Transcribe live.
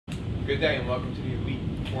Good day and welcome to the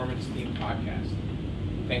Elite Performance Team Podcast.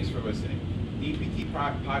 Thanks for listening. The EPT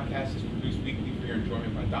Podcast is produced weekly for your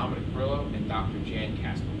enjoyment by Dominic Perillo and Dr. Jan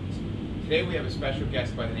Kaspowitz. Today we have a special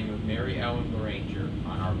guest by the name of Mary Ellen Loranger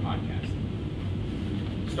on our podcast.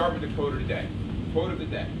 Start with the quote of the day. Quote of the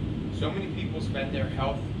day. So many people spend their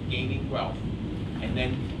health gaining wealth and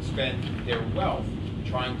then spend their wealth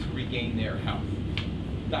trying to regain their health.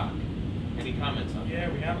 Doc, any comments on that? Yeah,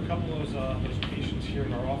 we have a couple of those patients here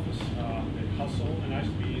in our office. They hustle, and I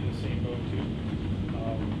used to be in the same boat too.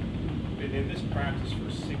 Been in this practice for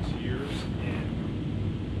 6 years,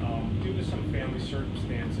 and due to some family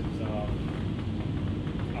circumstances, I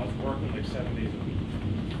was working like 7 days a week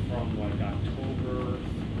from like October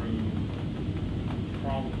through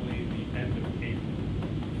probably the end of April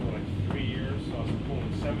for like 3 years. So I was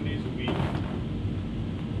pulling 7 days a week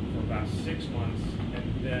for about 6 months.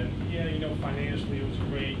 And then, yeah, financially it was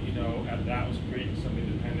great, that was creating some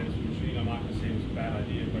independence, which, I'm not going to say it was a bad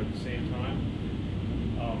idea, but at the same time,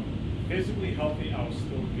 physically healthy, I was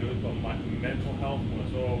still good, but my mental health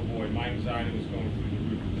was, oh boy, my anxiety was going through the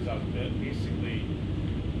roof, because I was basically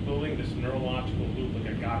building this neurological loop, like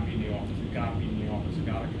I gotta be in the office, I gotta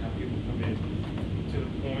gotta have people come in, to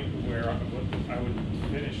the point where I would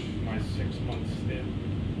finish my 6-month stint,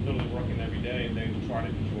 literally working every day, and then try to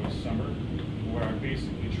enjoy summer, where I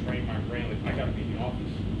basically trained my brain, like I gotta be in the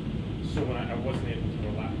office. So when I wasn't able to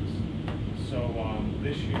relax. So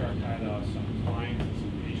this year I had some clients and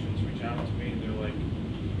some patients reach out to me, and they're like,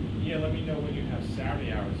 yeah, let me know when you have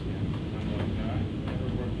Saturday hours again. And I'm like, I'm never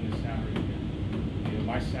working a Saturday again.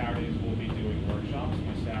 My Saturdays will be doing workshops.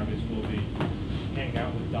 My Saturdays will be hanging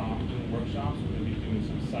out with Dom doing workshops. We're gonna be doing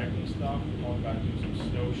some cycling stuff. We're all about to do some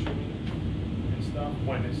snowshoeing and stuff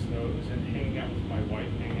when it snows, and hanging out with my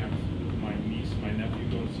wife, hanging out with my niece, my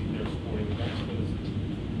nephew, go and see their sporting events.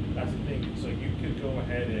 That's the thing. So you could go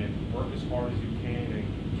ahead and work as hard as you can and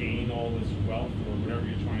gain all this wealth or whatever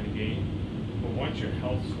you're trying to gain. But once your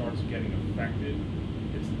health starts getting affected,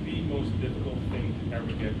 it's the most difficult thing to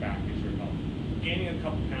ever get back is your health. Gaining a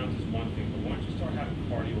couple pounds is one thing, but once you start having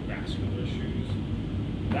cardiovascular issues,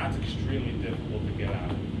 that's extremely difficult to get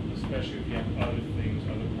out of, especially if you have other things,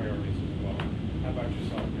 other priorities as well. How about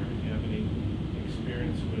yourself, Mary? Do you have any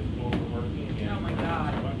experience with overworking and oh my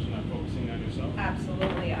God. too much and not focusing on yourself?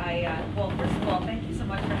 Absolutely. Well, first of all, thank you so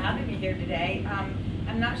much for having me here today.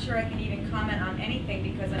 I'm not sure I can even comment on anything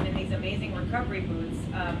because I'm in these amazing recovery boots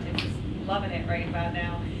and just loving it right about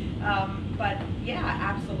now. But yeah,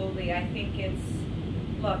 absolutely. I think it's,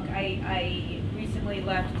 look, I recently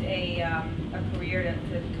left a career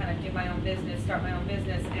to kind of do my own business, start my own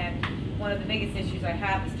business, and one of the biggest issues I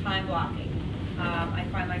have is time blocking. I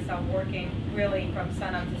find myself working really from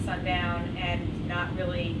sunup to sundown and not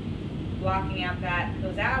really blocking out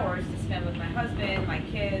those hours to spend with my husband, my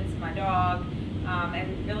kids, my dog,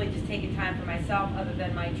 and really just taking time for myself other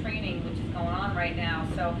than my training, which is going on right now.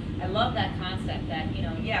 So I love that concept that,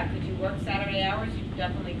 yeah, could you work Saturday hours? You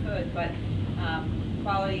definitely could, but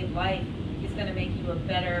quality of life is going to make you a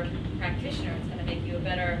better practitioner. It's going to make you a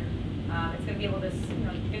better it's going to be able to, you're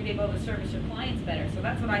going to be able to service your clients better. So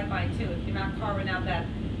that's what I find too. If you're not carving out that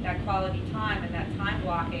quality time and that time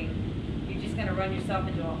blocking, you're just going to run yourself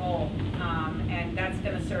into a hole, and that's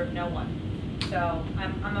going to serve no one. So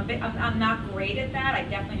I'm not great at that. I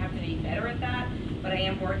definitely have to be better at that, but I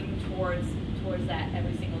am working towards that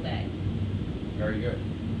every single day. Very good.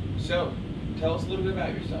 So, tell us a little bit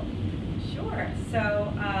about yourself. Sure.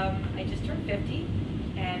 So I just turned 50.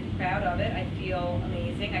 And proud of it. I feel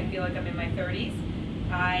amazing. I feel like I'm in my 30s.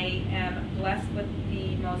 I am blessed with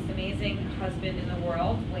the most amazing husband in the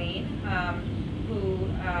world, Wayne, who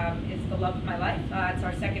is the love of my life. It's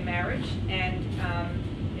our second marriage, and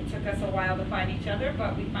it took us a while to find each other,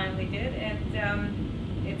 but we finally did,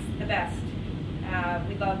 and it's the best.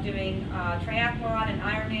 We love doing triathlon and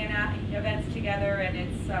Ironman events together, and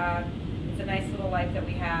it's a nice little life that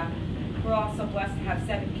we have. We're also blessed to have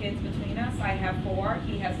 7 kids between us. I have 4,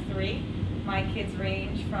 he has 3. My kids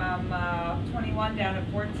range from 21 down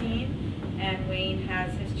to 14, and Wayne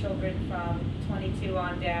has his children from 22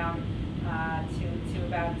 on down to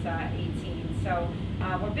about 18. So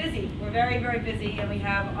we're busy. We're very, very busy, and we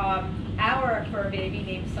have our fur baby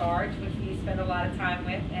named Sarge, which we spend a lot of time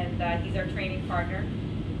with, and he's our training partner.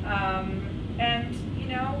 And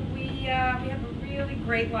we have a really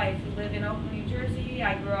great life. We live in Oakland, New Jersey.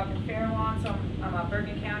 I grew up in Fairlawn, so I'm a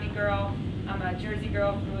Bergen County girl. I'm a Jersey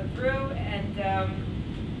girl through and through, and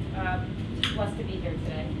just blessed to be here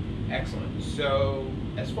today. Excellent. So,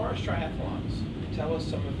 as far as triathlons, tell us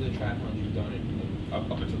some of the triathlons you've done up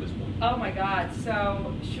until this point. Oh my God,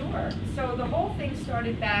 so sure. So the whole thing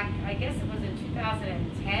started back, I guess it was in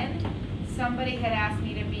 2010. somebody had asked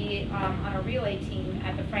me to be on a relay team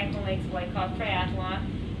at the Franklin Lakes Whitecock Triathlon.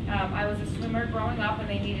 I was a swimmer growing up, and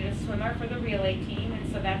they needed a swimmer for the relay team,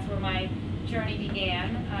 and so that's where my journey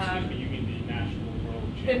began. Excuse me, you mean the National World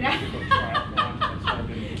The Championship of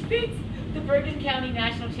Triathlon? That's not the Bergen County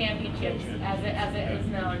National Championships, as it is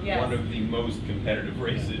known. Yes. One of the most competitive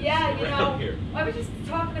races around here. I was just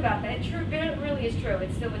talking about that. It really is true.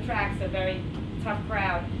 It still attracts a very tough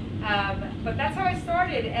crowd. But that's how I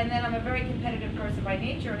started, and then I'm a very competitive person by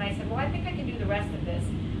nature, and I said, well, I think I can do the rest of this.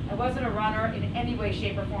 I wasn't a runner in any way,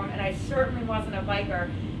 shape, or form, and I certainly wasn't a biker.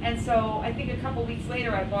 And so I think a couple weeks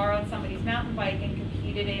later, I borrowed somebody's mountain bike and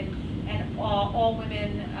competed in an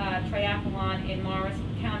all-women triathlon in Morris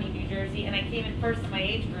County, New Jersey, and I came in first in my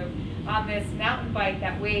age group on this mountain bike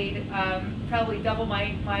that weighed probably double my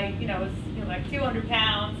it was like 200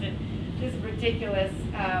 pounds, and just ridiculous.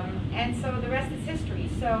 And so the rest is history.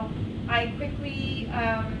 So I quickly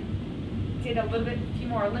did a few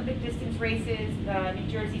more Olympic distance races, the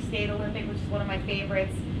New Jersey State Olympic, which is one of my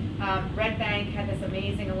favorites. Red Bank had this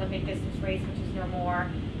amazing Olympic distance race, which is no more.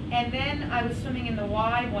 And then I was swimming in the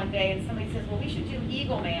Y one day, and somebody says, well, we should do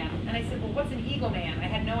Eagle Man. And I said, well, what's an Eagle Man? I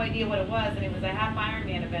had no idea what it was, and it was a half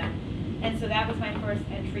Ironman event. And so that was my first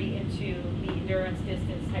entry into the endurance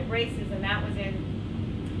distance type races, and that was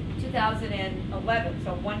in 2011,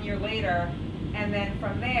 so 1 year later. And then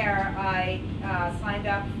from there, I signed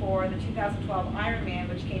up for the 2012 Ironman,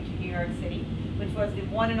 which came to New York City, which was the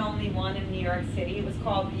one and only one in New York City. It was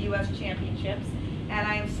called the U.S. Championships. And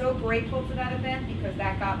I am so grateful to that event because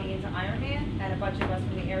that got me into Ironman, and a bunch of us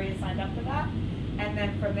from the area signed up for that. And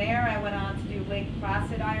then from there, I went on to do Lake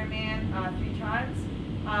Placid Ironman 3 times.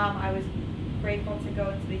 I was grateful to go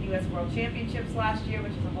to the U.S. World Championships last year,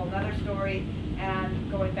 which is a whole nother story, and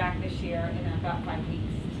going back this year in about 5 weeks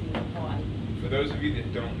to Hawaii. For those of you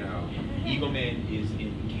that don't know, Eagleman is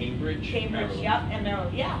in Cambridge, Maryland. Yep, and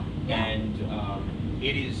Maryland, yeah. And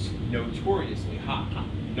it is notoriously hot.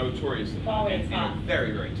 Notoriously hot. Always and hot.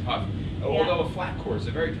 Very, very tough. Yeah. Although a flat course,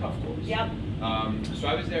 a very tough course. Yep. So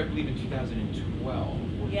I was there, I believe, in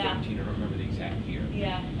 2012 or 13. I don't remember the exact year.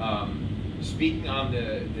 Yeah. Speaking on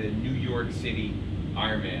the New York City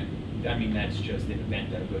Ironman, I mean, that's just an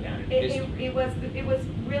event that'll go down in history. It was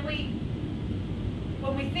really,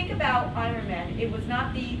 when we think about Ironman, it was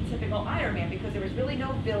not the typical Ironman because there was really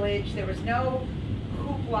no village, there was no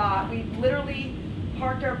hoopla. We literally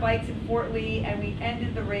parked our bikes in Fort Lee, and we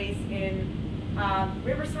ended the race in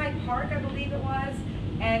Riverside Park, I believe it was.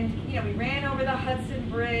 And we ran over the Hudson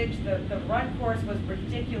Bridge. The run course was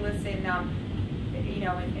ridiculous in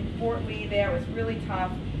Fort Lee. There it was really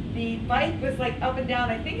tough. The bike was like up and down.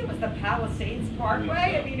 I think it was the Palisades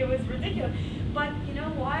Parkway. I mean, it was ridiculous. But you know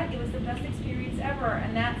what? It was the best experience ever,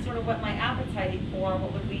 and that's sort of what my appetite for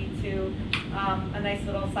what would lead to a nice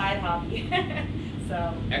little side hobby.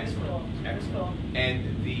 So excellent, cool. excellent. Cool.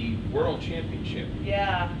 And the World Championship.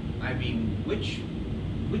 Yeah. I mean, which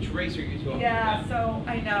race are you talking about? Yeah. So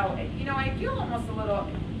I know. I feel almost a little,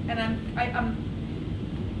 and I'm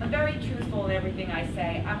very truthful in everything I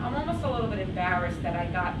say. I'm almost a little bit embarrassed that I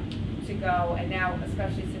got to go, and now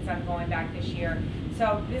especially since I'm going back this year.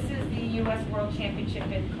 So this is the U.S. World Championship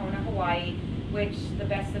in Kona, Hawaii, which the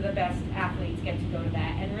best of the best athletes get to go to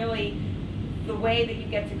that. And really, the way that you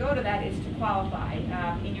get to go to that is to qualify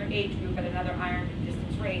in your age group at another Ironman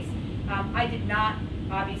distance race. I did not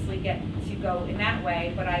obviously get to go in that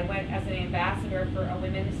way, but I went as an ambassador for a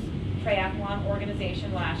women's triathlon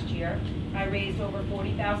organization last year. I raised over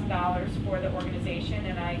 $40,000 for the organization,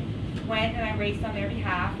 and I went and I raced on their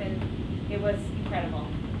behalf, and it was incredible.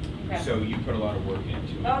 So you put a lot of work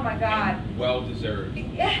into it. Oh my God. And well deserved.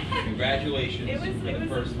 Yeah. Congratulations for the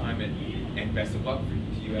first time, and best of luck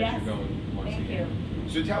to you as you're going once again.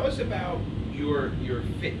 Thank you. So tell us about your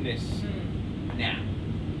fitness now,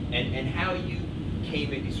 and how you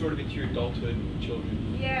came sort of into your adulthood with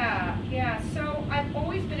children. Yeah. So I've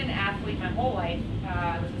always been an athlete my whole life.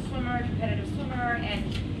 I was a swimmer, competitive swimmer,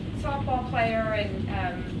 and softball player, and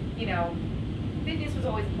fitness was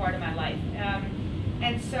always a part of my life.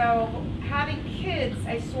 And so having kids,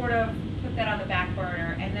 I sort of put that on the back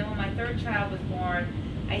burner. And then when my third child was born,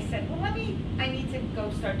 I said, well, I need to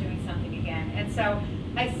go start doing something again. And so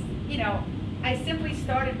I simply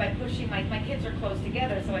started by pushing my kids are close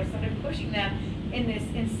together, so I started pushing them in this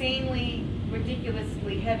insanely,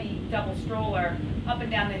 ridiculously heavy double stroller up and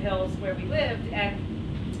down the hills where we lived. And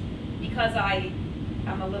because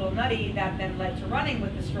I'm a little nutty, that then led to running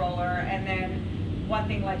with the stroller, and then one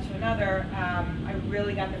thing led to another. I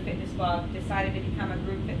really got the fitness bug, decided to become a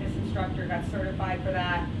group fitness instructor, got certified for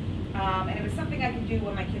that. And it was something I could do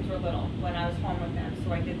when my kids were little, when I was home with them,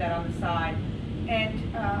 so I did that on the side. And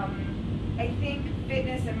I think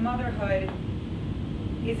fitness and motherhood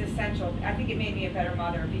is essential. I think it made me a better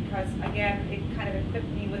mother because, again, it kind of equipped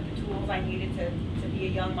me with the tools I needed to be a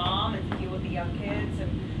young mom and to deal with the young kids.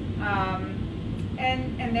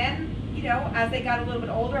 And then, you know, as they got a little bit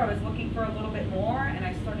older, I was looking for a little bit more, and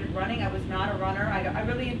I started running. I was not a runner. I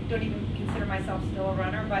really don't even consider myself still a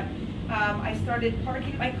runner, but I started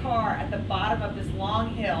parking my car at the bottom of this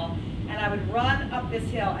long hill, and I would run up this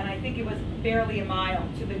hill, and I think it was barely a mile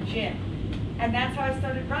to the gym. And that's how I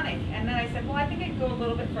started running. And then I said, well, I think I can go a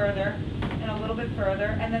little bit further and a little bit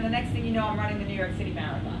further. And then the next thing you know, I'm running the New York City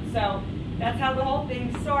Marathon. So that's how the whole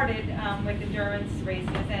thing started with endurance races.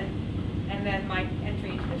 And then my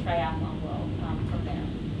entry into the triathlon world from there.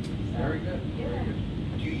 So, very good. Yeah. Very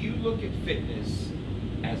good. Do you look at fitness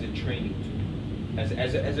as a training tool?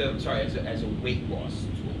 As a weight loss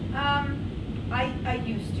tool? I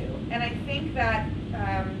used to. And I think that,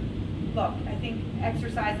 look, I think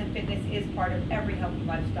exercise and fitness is part of every healthy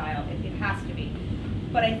lifestyle. It has to be.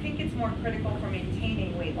 But I think it's more critical for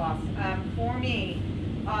maintaining weight loss. For me,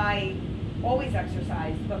 I always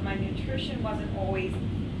exercised, but my nutrition wasn't always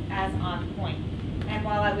as on point. And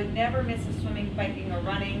while I would never miss a swimming, biking, or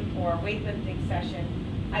running, or a weightlifting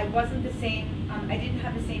session, I wasn't the same, I didn't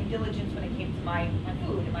have the same diligence when it came to my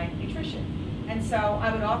food and my nutrition. And so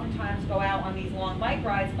I would oftentimes go out on these long bike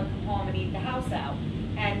rides, but come home and eat the house out.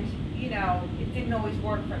 And, you know, it didn't always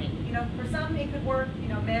work for me. You know, for some it could work. You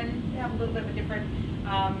know, men have a little bit of a different,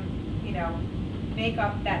 you know,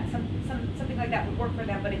 makeup that something like that would work for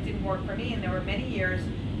them, but it didn't work for me. And there were many years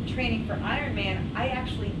training for Ironman, I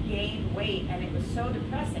actually gained weight, and it was so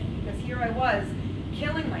depressing because here I was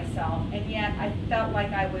killing myself, and yet I felt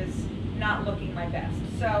like I was not looking my best.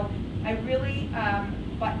 So I really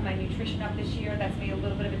buttoned my nutrition up this year. That's made a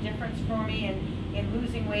little bit of a difference for me in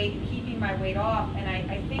losing weight and keeping my weight off. And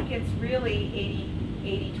I think it's really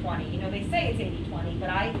 80-20. You know, they say it's 80-20, but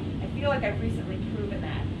I feel like I've recently proven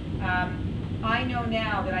that. I know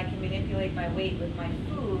now that I can manipulate my weight with my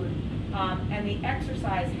food, and the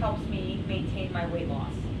exercise helps me maintain my weight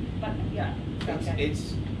loss. But yeah,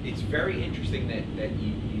 it's very interesting that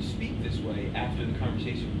you speak this way after the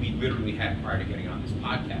conversation we literally had prior to getting on this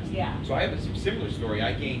podcast. Yeah. So I have a similar story.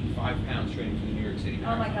 I gained 5 pounds training for the New York City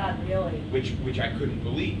Marathon. Oh my God, really? Which I couldn't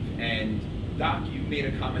believe. And Doc, you made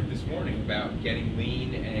a comment this morning about getting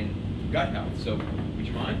lean and gut health. So would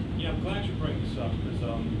you mind? Yeah, I'm glad you bring this up because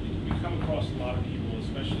we come across a lot of people,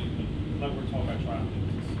 especially like we're talking about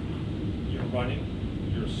triathletes. You're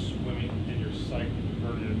running, you're swimming, and you're cycling. You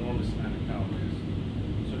burn an enormous amount of calories.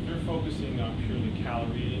 So if you're focusing on purely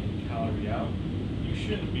calorie in and calorie out, you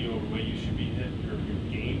shouldn't be overweight. You should be hit your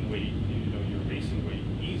gain weight, you know, your racing weight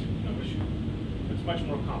easy, no issue. It's much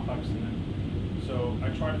more complex than that. So I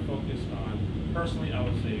try to focus on, personally, I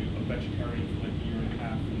was a vegetarian for like a year and a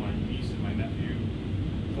half. My niece and my nephew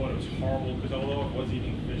thought it was horrible because although I was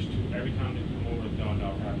eating fish too, every time they come over, they'd go,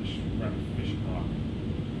 no, we're having fish broth.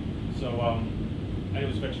 So I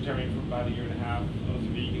was vegetarian for about a year and a half. I was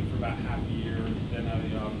vegan for about half a year. Then I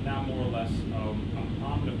now more or less I'm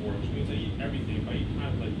omnivore, which means I eat everything. But I eat kind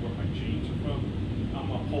of like where my genes are from. I'm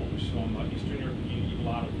a Polish, so I'm Eastern European. Eat a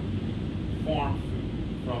lot of farm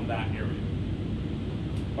food from that area.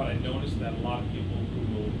 But I noticed that a lot of people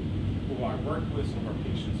who I work with, some of our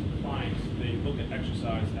patients and clients, they look at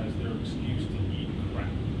exercise as their excuse to eat crap.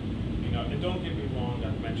 You know, and don't get me wrong,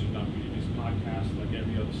 I've mentioned on previous podcasts, like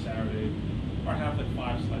every other Saturday, or I have like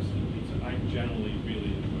 5 slices of pizza. I generally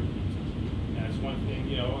really enjoy pizza. And it's one thing,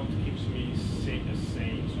 you know, it keeps me sane,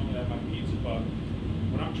 so I'm gonna have my pizza. But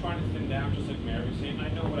when I'm trying to thin down, just like Mary's saying,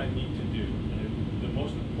 I know what I need to do. And the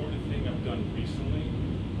most important thing I've done recently,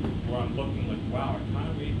 where I'm looking like, wow, I kind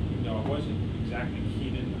of ate, you know, I wasn't exactly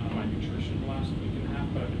keyed in on my nutrition the last week and a half,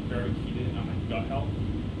 but I've been very keyed in on my gut health.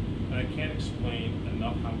 And I can't explain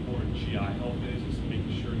enough how important GI health is. It's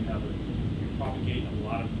making sure you propagate a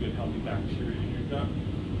lot of good healthy bacteria in your gut,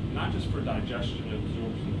 not just for digestion and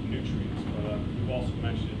absorption of nutrients, but we've also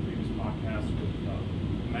mentioned in previous podcasts with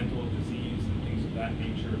mental disease and things of that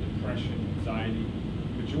nature, depression, anxiety.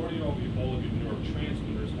 Majority of all of your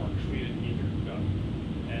neurotransmitters are created in your gut.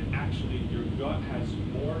 And actually, your gut has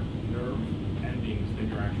more nerve endings than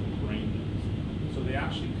your actual brain does. So they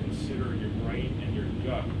actually consider your brain and your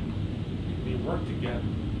gut, they work together.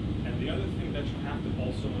 And the other thing that you have to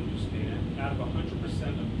also understand, out of 100%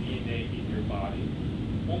 of DNA in your body,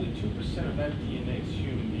 only 2% of that DNA is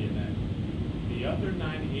human DNA. The other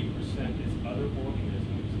 98% is other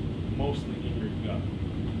organisms, mostly in your gut.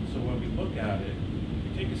 So when we look at it,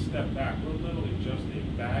 if you take a step back, we're literally just a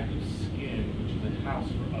bag of skin, which is a house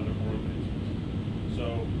for other organisms.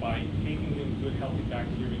 So by taking in good healthy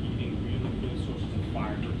bacteria, eating really good sources of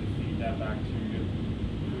fiber to feed that that bacteria,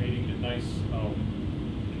 creating a nice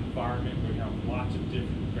environment where you have lots of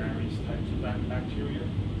different various types of bacteria,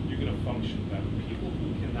 you're going to function better. People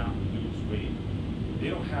who cannot lose weight, they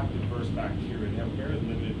don't have diverse bacteria. They have very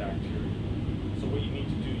limited bacteria. So what you need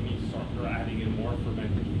to do, you need to start adding in more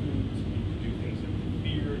fermented foods. You can do things like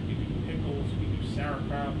kefir, you can do pickles, you can do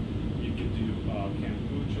sauerkraut, you can do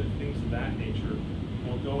kombucha, things of that nature.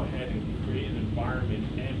 Will go ahead and create an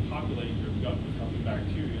environment and populate your gut with healthy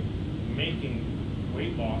bacteria, making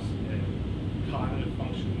weight loss and cognitive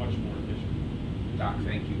function much more efficient. Doc,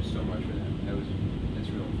 thank you so much for that. That's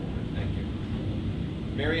real informative. Thank you.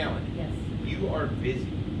 Mary Ellen, Yes. you are busy.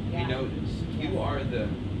 Yeah. We know this. You are the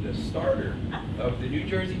starter of the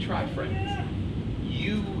NJTriFirends. Yeah.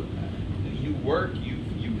 You work.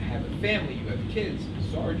 You have a family. You have kids.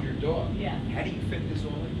 Sarge, your dog. Yeah. How do you fit this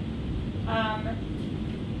all in?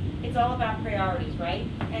 It's all about priorities, right?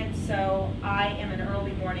 And so I am an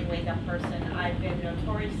early morning wake-up person. I've been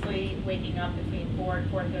notoriously waking up between 4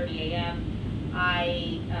 and 4:30 a.m.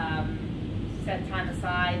 I set time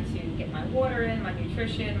aside to get my water in, my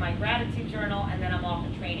nutrition, my gratitude journal, and then I'm off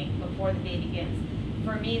to training before the day begins.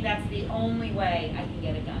 For me, that's the only way I can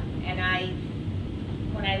get it done. And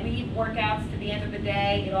when I leave workouts to the end of the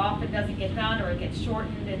day, it often doesn't get done or it gets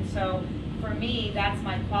shortened. And so for me, that's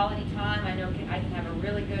my quality time. I know I can have a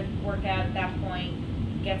really good workout at that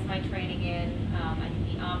point, gets my training in, I can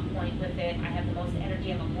be on point with it. I have the most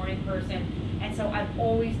energy. I'm a morning person. And so I've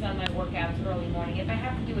always done my workouts early morning. If I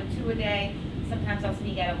have to do a 2 a day, sometimes I'll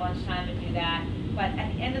sneak out at lunchtime and do that. But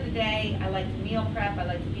at the end of the day, I like to meal prep. I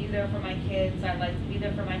like to be there for my kids. I like to be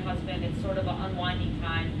there for my husband. It's sort of an unwinding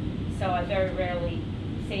time. So I very rarely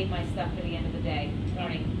save my stuff for the end of the day.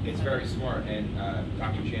 Morning. It's very smart, and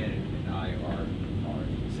Dr. Jan and I are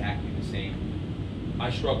exactly the same. I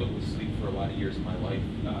struggled with sleep for a lot of years of my life,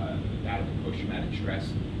 out of the post-traumatic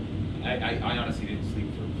stress. I honestly didn't sleep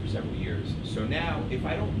for several years. So now, if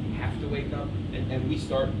I don't have to wake up, and we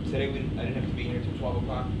start today, I didn't have to be here until 12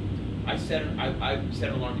 o'clock. I set an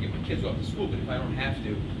alarm to get my kids off to school, but if I don't have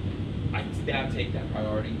to, I now take that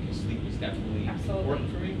priority because sleep is definitely important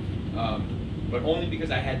for me. But only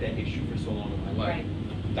because I had that issue for so long in my life.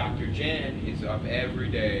 Right. Dr. Jan is up every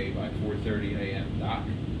day by 4:30 a.m. Doc,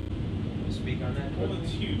 want to speak on that? Well,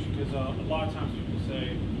 it's huge because a lot of times people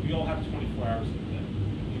say, we all have 24 hours in a day.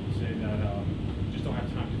 People say that just don't have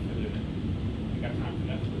time to fit it in. You got time for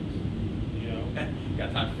Netflix, you know? You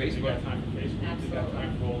got time for Facebook? You got time for Facebook. Absolutely. You got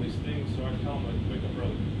time for all these things. So I tell them, like, wake up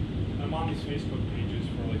early. I'm on these Facebook pages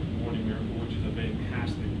for like Morning Miracle, which is a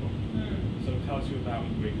fantastic book. So it tells you about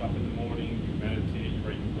when you wake up in the morning, you meditate, you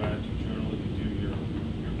write your gratitude journal, you do your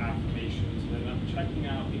affirmations, and then I'm checking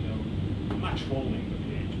out, you know, I'm not trolling the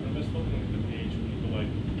page, but I'm just looking at the page where people like,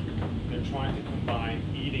 they're trying to combine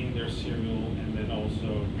eating their cereal and then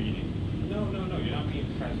also reading. No, you're not being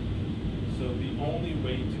present. So the only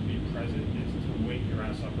way to be present is to wake your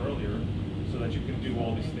ass up earlier so that you can do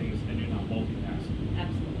all these things and you're not multitasking.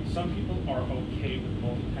 Absolutely. Some people are okay with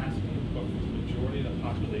multitasking, but for the majority of the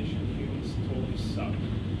population, humans totally suck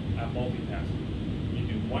at multitasking. You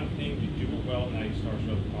do one thing, you do it well, now you start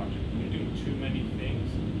your other project. When you're doing too many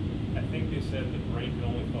things, I think they said the brain can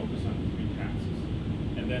only focus on 3 tasks.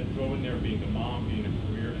 And then throw in there being a mom, being a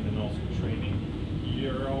career, and then also training.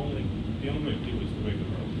 The only way to do is to wake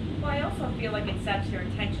up early. Well, I also feel like it sets your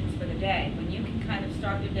intentions for the day. When you can kind of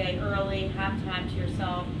start your day early, have time to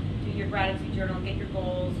yourself, do your gratitude journal, get your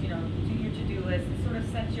goals, you know, do your to-do list, it sort of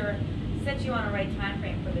sets you on a right time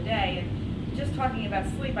frame for the day. And just talking about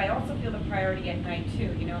sleep, I also feel the priority at night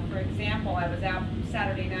too. You know, for example, I was out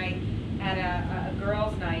Saturday night at a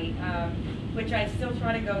girls' night, which I still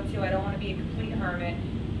try to go to. I don't want to be a complete hermit.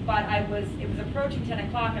 But it was approaching 10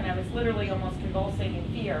 o'clock and I was literally almost convulsing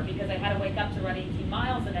in fear because I had to wake up to run 18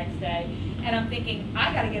 miles the next day. And I'm thinking,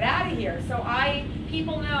 I gotta get out of here. So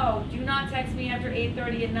people know, do not text me after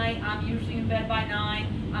 8:30 at night. I'm usually in bed by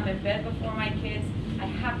 9. I'm in bed before my kids. I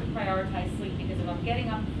have to prioritize sleep because if I'm getting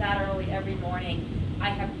up that early every morning, I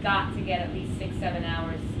have got to get at least 6-7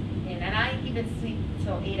 hours in. And I even sleep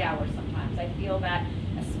till 8 hours sometimes. I feel that,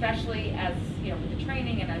 especially as, you know, with the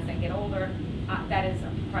training and as I get older, that is a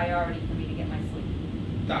priority for me to get my sleep.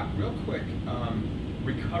 Doc, real quick,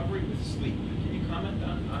 recovery with sleep. Can you comment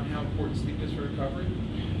on how important sleep is for recovery?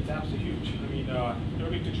 It's absolutely huge. I mean, no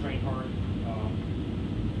need to train hard.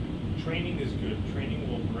 Training is good. Training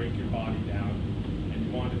will break your body down, and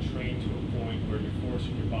you want to train to a point where you're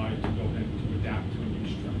forcing your body to go ahead to adapt to a new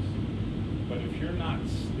stress. But if you're not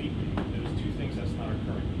sleeping, there's 2 things that's not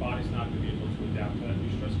occurring. Your body's not going to be able to adapt to that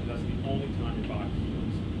new stress because that's the only time your body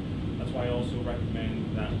heals. That's why I also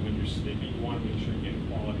recommend that when you're sleeping, you want to make sure you're getting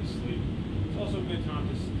quality sleep. It's also a good time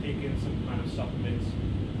to take in some supplements.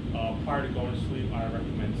 Prior to going to sleep, I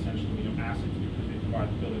recommend essential amino acids because they provide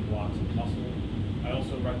the building blocks of muscle. I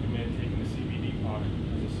also recommend taking the CBD product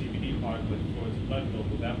because the CBD product, like Floyd's blood milk,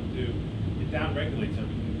 what that will do, it down-regulates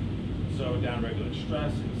everything. So down-regulates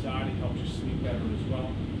stress, anxiety, helps you sleep better as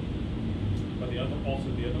well. But the other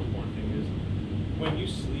important thing is, when you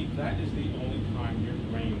sleep, that is the only time your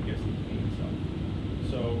brain gets to clean itself.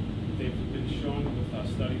 So they've been showing with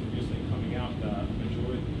studies recently coming out that the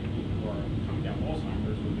majority of people who are coming down with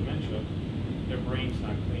Alzheimer's or dementia, their brain's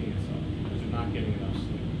not cleaning itself because they're not getting enough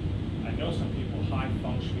sleep. I know some people,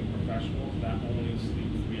 high-functioning professionals, that only sleep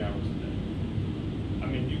 3 hours a day. I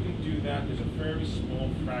mean, you can do that. There's a very small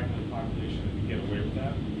fragment of the population that can get away with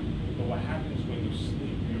that. But what happens when you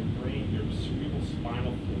sleep, your brain, your cerebral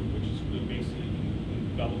spinal fluid, which is basically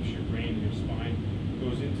envelops your brain and your spine,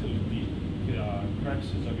 goes into the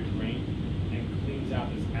crevices of your brain and cleans out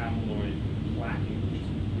this amyloid plaquing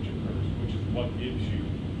which occurs, which is what gives you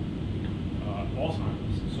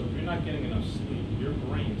Alzheimer's. So if you're not getting enough sleep, your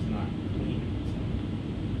brain's not cleaning itself.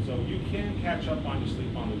 So you can catch up on your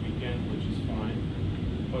sleep on the weekend, which is fine,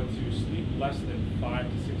 but to sleep less than 5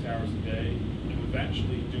 to 6 hours a day, and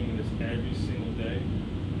eventually doing this every single day,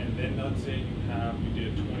 and then let's say you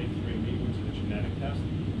did a 23andMe, which is a genetic test,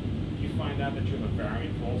 you find out that you have a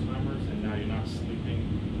variant for Alzheimer's, and now you're not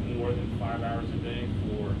sleeping more than 5 hours a day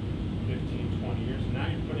for 15, 20 years. Now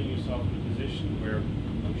you're putting yourself in a position where,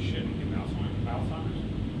 oh shit, I'm getting Alzheimer's.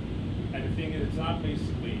 And the thing is, it's not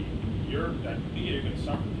basically you're going to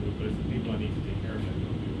suffer through it, but it's the people that need to take care of it who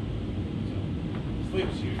do it. So sleep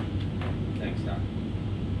is huge. Thanks, Doc.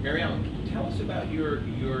 Mary Ellen, tell us about your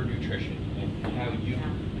nutrition and how you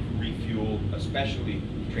refuel, especially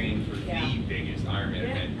training for the biggest Ironman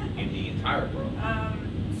event in the entire world.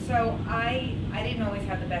 So I didn't always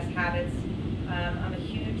have the best habits. I'm a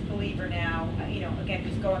huge believer now. Again,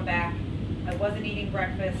 just going back, I wasn't eating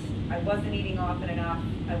breakfast. I wasn't eating often enough.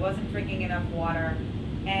 I wasn't drinking enough water.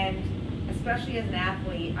 And especially as an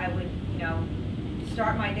athlete, I would,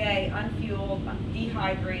 start my day unfueled,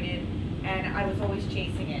 dehydrated, and I was always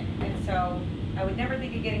chasing it. And so I would never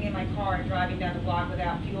think of getting in my car and driving down the block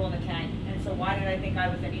without fuel in the tank. And so why did I think I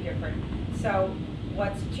was any different? So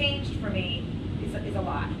what's changed for me is a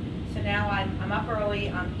lot. So now I'm up early,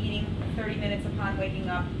 I'm eating 30 minutes upon waking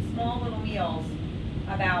up, small little meals.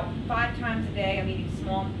 About 5 times a day I'm eating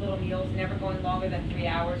small little meals, never going longer than 3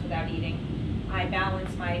 hours without eating. I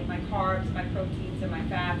balance my carbs, my proteins, and my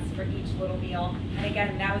fats for each little meal. And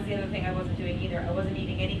again, that was the other thing I wasn't doing either. I wasn't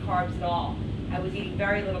eating any carbs at all. I was eating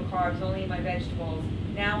very little carbs, only in my vegetables.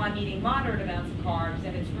 Now I'm eating moderate amounts of carbs,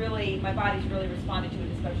 and it's really, my body's really responded to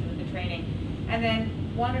it, especially with the training. And then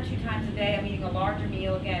 1 or 2 times a day I'm eating a larger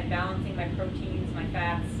meal, again, balancing my proteins, my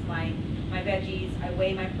fats, my veggies. I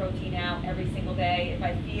weigh my protein out every single day. If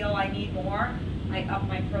I feel I need more, I up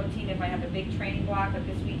my protein. If I have a big training block, like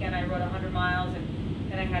this weekend I rode 100 miles and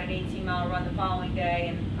then I had an 18-mile run the following day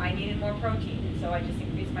and I needed more protein, and so I just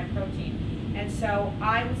increased my protein. And so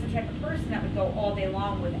I was the type of person that would go all day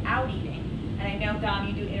long without eating. And I know, Dom,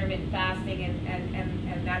 you do intermittent fasting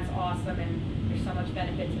and that's awesome, and there's so much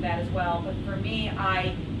benefit to that as well. But for me,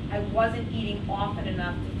 I wasn't eating often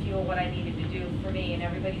enough to fuel what I needed to do for me, and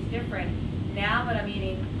everybody's different. Now that I'm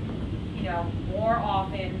eating, more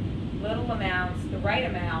often, little amounts, the right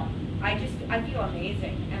amount, I feel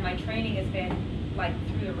amazing, and my training has been like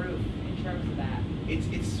through the roof in terms of that. It's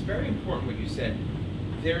very important what you said.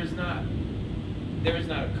 There is not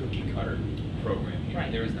a cookie cutter program here.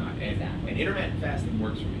 Right. There is not. And intermittent fasting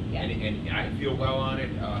works for me. Yeah. And I feel well on it.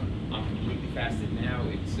 I'm completely fasted now.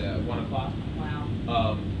 It's 1 o'clock.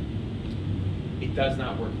 Wow. It does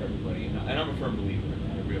not work for everybody, and I'm a firm believer in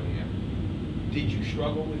that. I really am. Did you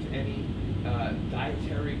struggle with any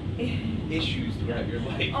dietary issues throughout your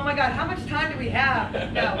life? Oh my God, how much time do we have?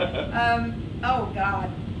 No. Oh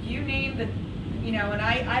God, you name the, and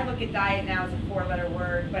I look at diet now as a 4-letter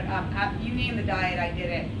word, but you name the diet, I did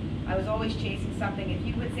it. I was always chasing something. If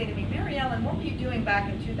you would say to me, Mary Ellen, what were you doing back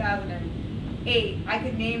in 2008? I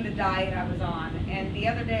could name the diet I was on. And the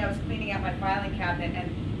other day I was cleaning out my filing cabinet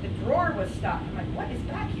and the drawer was stuck. I'm like, what is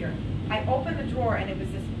back here? I opened the drawer and it was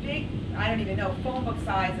this big, I don't even know, phone book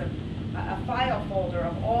size of a file folder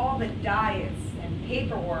of all the diets and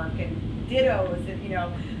paperwork and dittos and,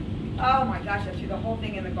 oh my gosh, I threw the whole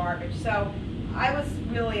thing in the garbage. So I was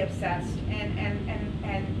really obsessed,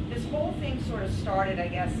 and this whole thing sort of started, I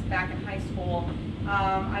guess, back in high school.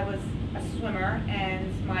 I was a swimmer,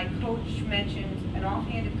 and my coach mentioned an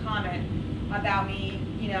offhanded comment about me,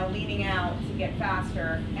 leaning out to get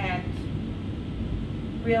faster, and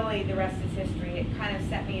really the rest is history. It kind of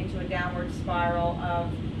sent me into a downward spiral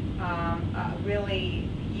of really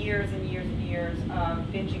years and years and years of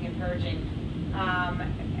binging and purging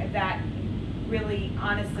that really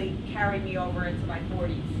honestly carried me over into my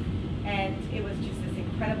 40s. And it was just this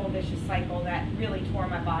incredible vicious cycle that really tore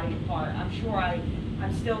my body apart. I'm sure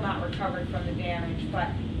I'm still not recovered from the damage, but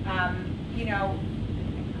you know,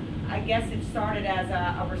 I guess it started as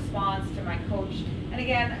a response to my coach. And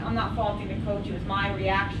again, I'm not faulting the coach, it was my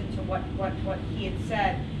reaction to what he had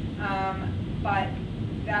said. But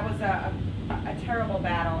that was a terrible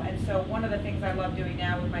battle. And so one of the things I love doing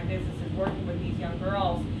now with my business is working with these young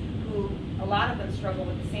girls who, a lot of them struggle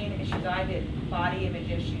with the same issues I did, body image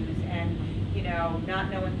issues, and, you know, not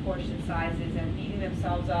knowing portion sizes and beating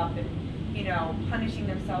themselves up and, you know, punishing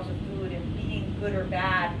themselves with food and being good or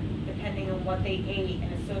bad depending on what they ate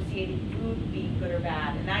and associating food being good or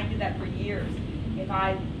bad. And I did that for years. If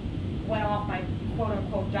I went off my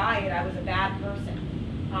quote-unquote diet, I was a bad person.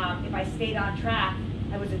 If I stayed on track,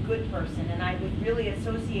 I was a good person. And I would really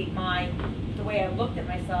associate the way I looked at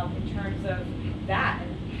myself in terms of that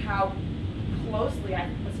and how closely I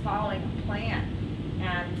was following a plan.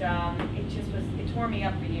 And it tore me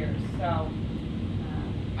up for years. So.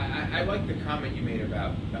 I like the comment you made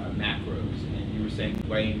about macros, and you were saying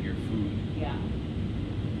weighing your food. Yeah.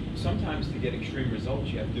 Sometimes to get extreme results,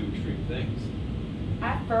 you have to do extreme things.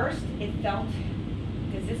 At first, it felt,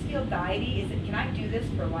 does this feel diety? Can I do this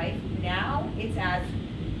for life? Now, it's as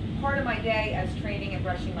part of my day as training and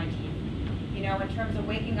brushing my teeth. You know, in terms of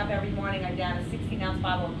waking up every morning, I down a 16-ounce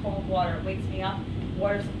bottle of cold water. It wakes me up.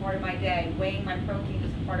 Water's a part of my day. Weighing my protein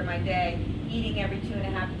is a part of my day. Eating every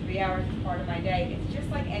 2.5 to 3 hours is part of my day. It's just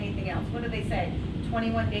like anything else. What do they say?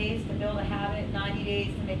 21 days to build a habit, 90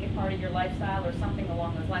 days to make it part of your lifestyle, or something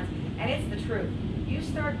along those lines. And it's the truth. You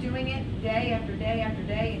start doing it day after day after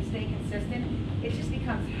day and stay consistent, it just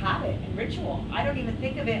becomes habit and ritual. I don't even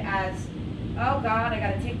think of it as, oh God, I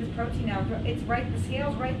got to take this protein now. It's right, the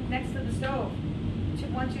scale's right next to the stove.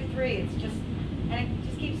 1, 2, 3. It's just, and it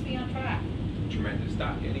just keeps me on track. Tremendous.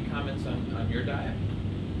 Doc, any comments on your diet?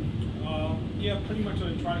 Yeah, pretty much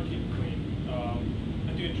I try to keep it clean.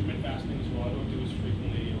 I do intermittent fasting as well. I don't do as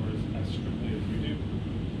frequently or as strictly as you do.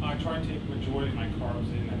 I try to take the majority of my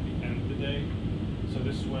carbs in at the end of the day. So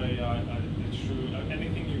this way, it's true.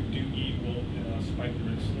 Anything you do eat will spike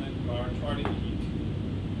your insulin, but I try to eat.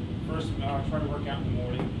 First, I try to work out in the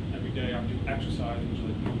morning. Every day I do exercise, which is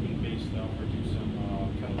like movement-based stuff, or do some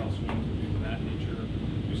kettlebell swings and things of that nature.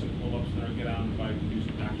 Do some pull-ups, then I get out on the bike and do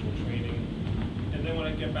some actual training. And then when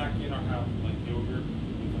I get back in, I'll have like yogurt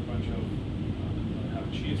with a bunch of, I'll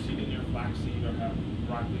have chia seed in there, flax seed, I'll have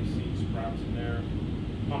broccoli seeds, sprouts in there,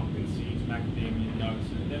 pumpkin seeds, macadamia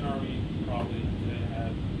nuts, and then I'll eat probably today I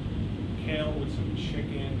had kale with some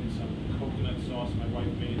chicken and some coconut sauce my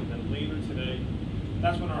wife made. And then later today,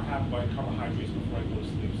 that's when I'll have my carbohydrates before I go to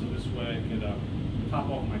sleep. So this way I could top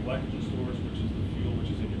off my glycogen stores, which is the fuel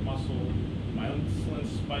which is in your muscle. My insulin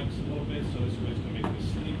spikes a little bit, so this way it's going to make me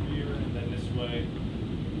sleepier, and then this way,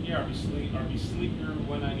 yeah, I'll be sleepier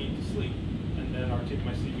when I need to sleep. And then I'll take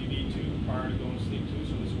my CBD too prior to going to sleep too,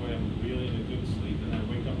 so this way I'm really in a good sleep, and then I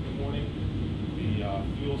wake up in the morning, the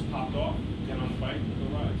fuel's topped off, get on the bike and go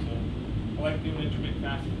ride. So I like doing intermittent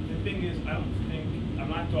fasting. The thing is, I'm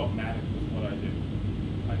not dogmatic with what I do.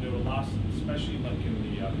 I know a lot, especially like in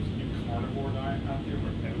the there's a new carnivore diet out there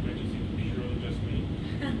where everybody's eating purely just meat.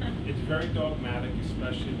 It's very dogmatic,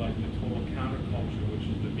 especially like the total counterculture, which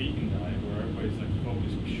is the vegan diet, where everybody's like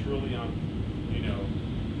focused purely on, you know,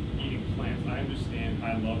 eating plants. I understand,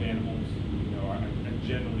 I love animals, you know, I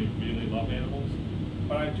generally really love animals,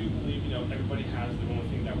 but I do believe, you know, everybody has their own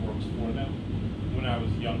thing that works for them. When I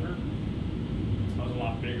was younger, I was a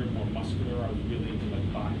lot bigger, more muscular, I was really into like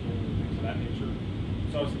bodybuilding and things of that nature,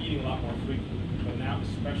 so I was eating a lot more frequently. But now,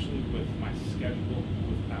 especially with my schedule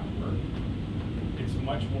without work, it's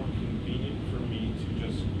much more convenient for me to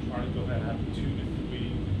just try to go ahead and have 2 to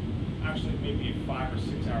 3, actually maybe a 5 or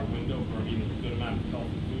 6 hour window for eating a good amount of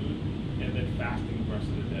healthy food, and then fasting the rest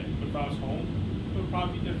of the day. But if I was home, it would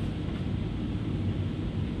probably be different.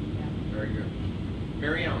 Yeah. Very good.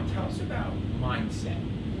 Mary Ellen, tell us about mindset.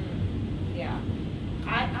 Yeah.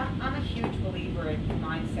 I'm a huge believer in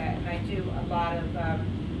mindset, and I do a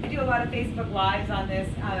lot of Facebook Lives on this.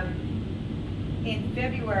 In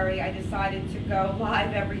February, I decided to go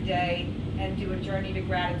live every day and do a journey to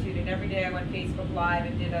gratitude, and every day I went Facebook Live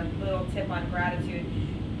and did a little tip on gratitude.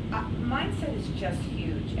 Mindset is just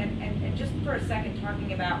huge, and just for a second,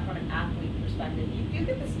 talking about from an athlete perspective, you get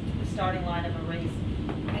to the starting line of a race,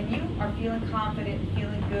 and you are feeling confident and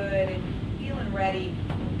feeling good and feeling ready.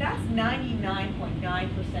 That's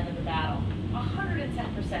 99.9% of the battle,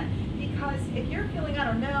 110%. Because if you're feeling, I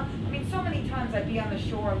don't know, I mean, so many times I'd be on the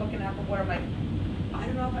shore looking out the water, I'm like, I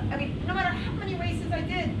don't know if I mean, no matter how many races I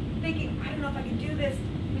did, thinking, I don't know if I can do this.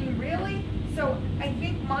 I mean, really? So I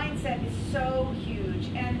think mindset is so huge.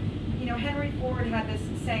 And, you know, Henry Ford had this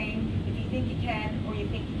saying, if you think you can or you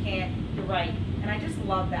think you can't, you're right. And I just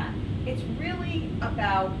love that. It's really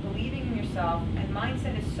about believing in yourself, and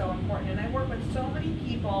mindset is so important. And I work with so many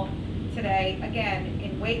people today, again,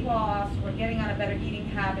 in weight loss or getting on a better eating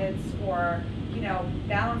habits or, you know,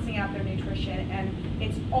 balancing out their nutrition. And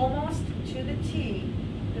it's almost to the T,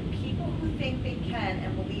 the people who think they can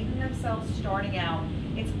and believe in themselves starting out,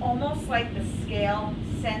 it's almost like the scale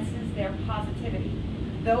senses their positivity.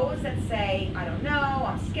 Those that say, I don't know,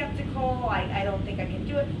 I'm skeptical, I don't think I can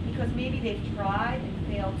do it, because maybe they've tried and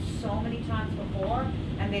failed so many times before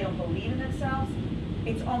and they don't believe in themselves,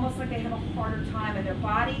 it's almost like they have a harder time, and their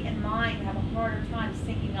body and mind have a harder time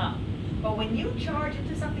syncing up. But when you charge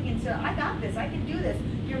into something and say, I got this, I can do this,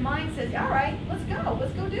 your mind says, all right, let's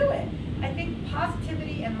go do it. I think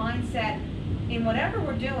positivity and mindset in whatever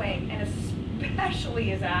we're doing, and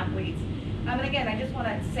especially as athletes, and again, I just want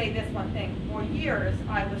to say this one thing. For years,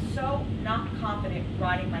 I was so not confident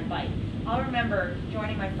riding my bike. I'll remember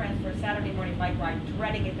joining my friends for a Saturday morning bike ride,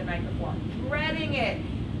 dreading it the night before. Dreading it!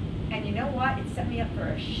 And you know what? It set me up for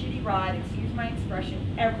a shitty ride, excuse my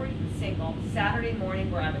expression, every single Saturday morning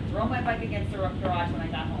where I would throw my bike against the garage when I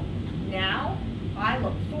got home. Now, I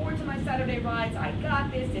look forward to my Saturday rides. I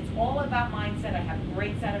got this. It's all about mindset. I have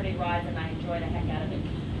great Saturday rides, and I enjoy the heck out of it.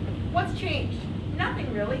 What's changed?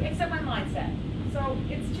 Nothing really, except my mindset. So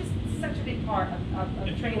it's just such a big part of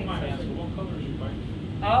training. Asking, what color is your bike?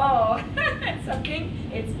 Oh, it's a pink.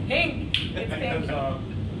 It's pink. It's pink. I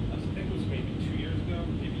think it was maybe 2 years ago,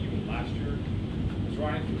 maybe even last year. I was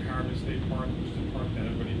riding through Harriman State Park, which is a park that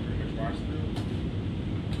everybody pretty much rides through.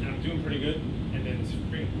 And I'm doing pretty good. And then this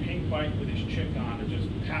pink bike with this chick on, they're just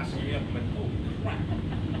passing me up. I'm like, holy crap.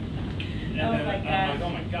 And oh then my I'm like, oh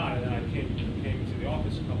my God. And then I came to the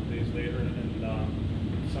office a couple days later, and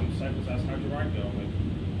some disciples asked, how'd your ride go? I'm like,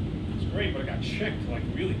 it's great, but I got chicked like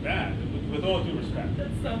really bad, with all due respect.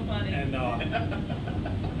 That's so funny. And like,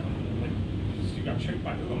 you got chicked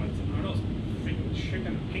by who? I'm like, I don't know, freaking chick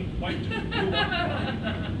in a pink bike just blew up.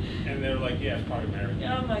 And they're like, yeah, it's probably married.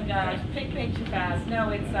 Oh my gosh, pink makes you fast. No,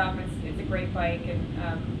 it's a great bike, and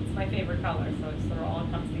it's my favorite color, so it sort of all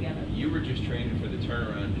comes together. You were just training for the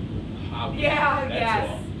turnaround hobby. Yeah,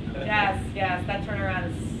 That's yes. That turnaround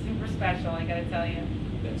is super special, I gotta tell you.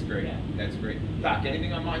 That's great. Yeah. That's great. Doc,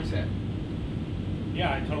 anything on mindset?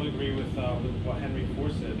 Yeah, I totally agree with what Henry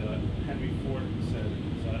Ford said. Henry Ford said,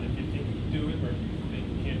 if you think you can do it, or if you think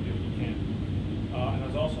you can't do it, you can't. And I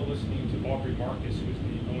was also listening to Aubrey Marcus, who's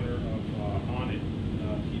the owner of On It.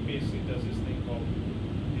 He basically does this thing called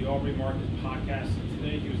the Aubrey Marcus podcast. And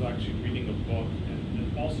today he was actually reading a book,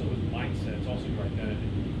 and also with mindset, it's also your identity.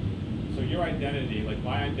 So your identity, like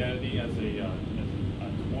my identity as a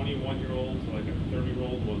 21-year-old to like a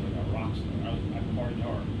 30-year-old was like a rock star. I partied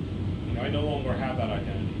hard. You know, I no longer have that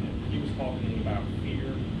identity. And he was talking about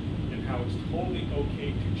fear and how it's totally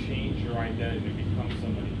okay to change your identity to become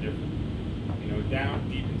somebody different. You know, down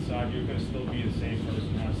deep inside, you're going to still be the same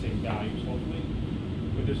person, have the same values, hopefully.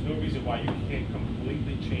 But there's no reason why you can't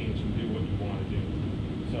completely change and do what you want to do.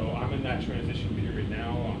 So I'm in that transition period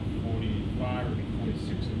now. I'm 45 or 46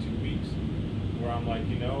 in 2 weeks, where I'm like,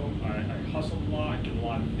 you know, I hustled a lot, I did a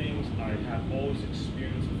lot of things, I have all this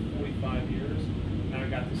experience for 45 years. Now I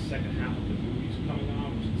got the second half of the movies coming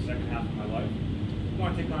on, which is the second half of my life. I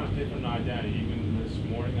want to take on a different identity. Even this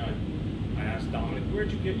morning, I asked Dominic,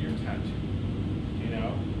 where'd you get your tattoo? You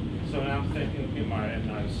know? So now I'm thinking, okay,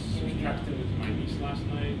 and I was texting with my niece last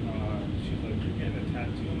night. She's like, you're getting a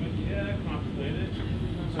tattoo? I'm like, yeah, I contemplated it.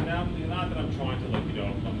 So now, not that I'm trying to, like, you know,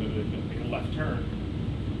 I'm going to make a left turn,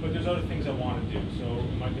 but there's other things I want to do. So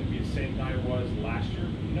am I going to be the same guy I was last year?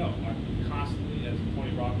 No. I'm constantly, as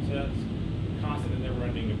Tony Robbins says, constant and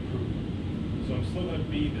never-ending improvement. So I'm still going to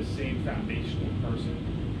be the same foundational person.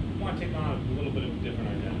 I want to take on a little bit of a different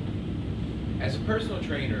identity. As a personal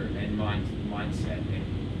trainer and mindset,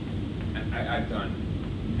 and I've done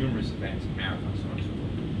numerous events, marathons, so on and so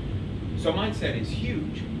forth. So mindset is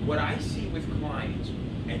huge. What I see with clients,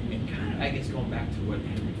 and kind of, I guess, going back to what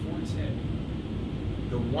Henry Ford said,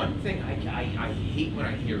 the one thing I hate when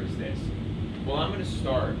I hear is this. Well, I'm going to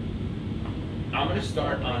start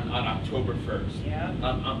on October 1st. Yeah.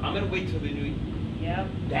 I'm going to wait till the new. Yep.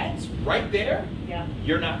 That's right there. Yeah.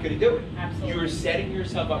 You're not going to do it. Absolutely. You're setting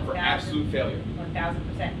yourself up for absolute failure.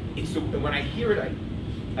 1,000%. It's the, when I hear it,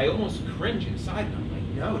 I almost cringe inside, and I'm like,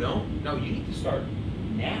 no, you need to start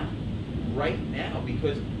now, right now,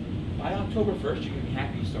 because by October 1st, you're going to be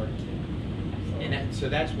happy you started today. And so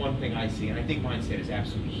that's one thing I see, and I think mindset is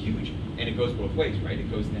absolutely huge. And it goes both ways, right?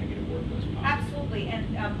 It goes negative or it goes positive. Absolutely,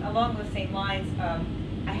 and along those same lines,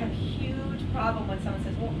 I have a huge problem when someone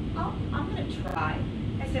says, well, I'm going to try.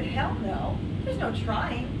 I said, hell no, there's no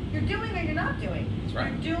trying. You're doing or you're not doing. That's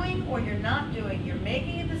right. You're doing or you're not doing. You're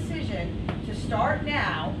making a decision to start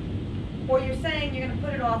now, or you're saying you're going to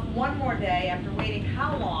put it off one more day after waiting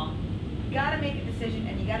how long. You got to make a decision,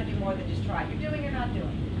 and you got to do more than just try. You're doing or not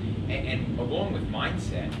doing. And along with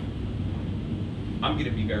mindset, I'm going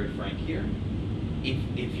to be very frank here.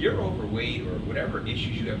 If you're overweight or whatever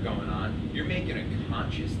issues you have going on, you're making a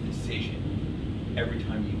conscious decision every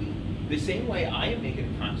time you eat. The same way I am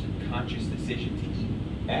making a conscious decision to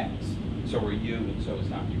eat X, so are you, and so is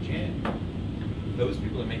Dr. Jan. Those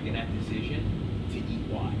people are making that decision to eat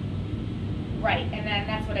Y. Right, and then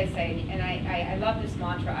that's what I say, and I love this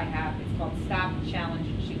mantra I have. It's called stop, challenge,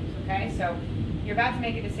 and choose, okay? So you're about to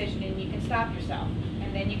make a decision, and you can stop yourself,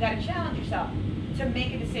 and then you got to challenge yourself to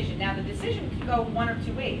make a decision. Now, the decision could go one or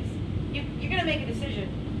two ways. You're going to make a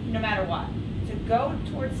decision no matter what, to go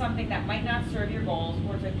towards something that might not serve your goals,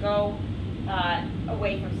 or to go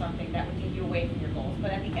away from something that would take you away from your goals.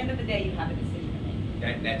 But at the end of the day, you have a decision to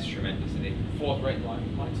make. That's tremendous, and it falls right in line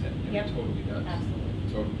with mindset. Yep. It totally does.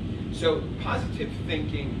 Absolutely. Totally. So, positive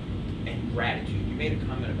thinking and gratitude. You made a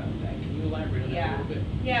comment about that. Can you elaborate on that a little bit?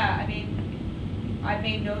 Yeah, I mean, I've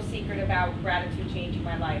made no secret about gratitude changing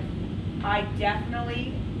my life. I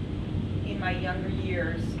definitely, in my younger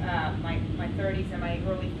years, my 30s and my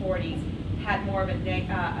early 40s, had more of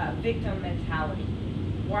a victim mentality.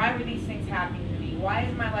 Why were these things happening to me? Why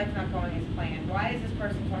is my life not going as planned? Why is this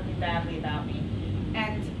person talking badly about me?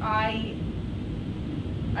 And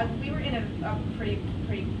we were in a pretty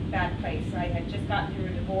bad place. I had just gotten through a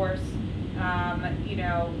divorce. You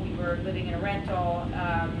know, we were living in a rental.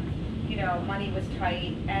 You know, money was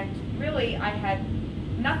tight, and really I had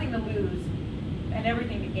nothing to lose and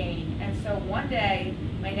everything to gain. And so one day,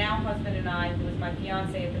 my now husband and I, who was my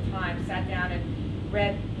fiance at the time, sat down and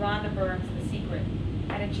read Rhonda Byrne's The Secret,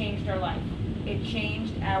 and it changed our life. It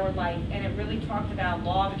changed our life, and it really talked about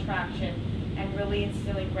law of attraction and really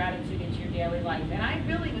instilling gratitude into your daily life. And I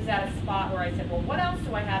really was at a spot where I said, well, what else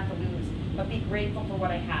do I have to lose but be grateful for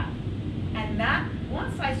what I have? And that,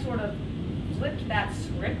 once I sort of flipped that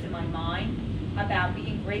script in my mind about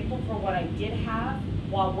being grateful for what I did have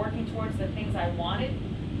while working towards the things I wanted,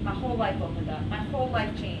 my whole life opened up. My whole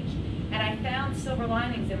life changed. And I found silver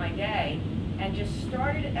linings in my day and just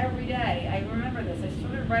started every day. I remember this. I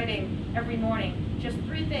started writing every morning just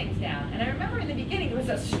 3 things down. And I remember in the beginning it was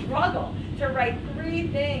a struggle to write 3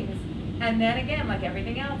 things. And then again, like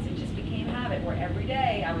everything else, it just became habit where every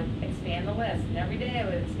day I would expand the list. And every day I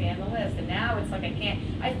would expand the list. And now it's like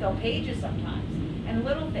I fill pages sometimes. And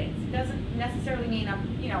little things. It doesn't necessarily mean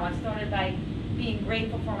I started by being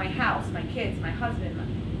grateful for my house, my kids, my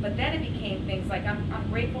husband. But then it became things like I'm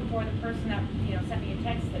grateful for the person that sent me a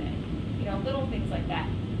text today. Little things like that.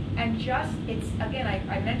 And just, it's, again,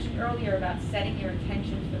 I mentioned earlier about setting your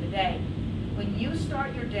intentions for the day. When you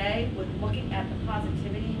start your day with looking at the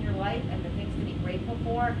positivity in your life and the things to be grateful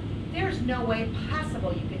for, there's no way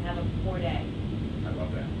possible you can have a poor day. I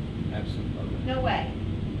love that. Absolutely love that. No way.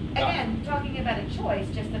 Again, talking about a choice,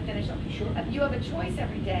 just to finish up. Sure. You have a choice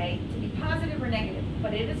every day to be positive or negative,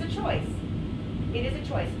 but it is a choice. It is a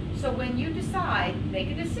choice. So when you decide,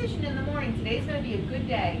 make a decision in the morning, today's going to be a good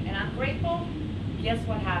day, and I'm grateful, guess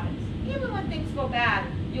what happens? Even when things go bad,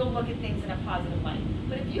 you'll look at things in a positive light.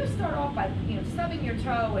 But if you start off by stubbing your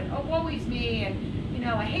toe and, oh, woe is me, and,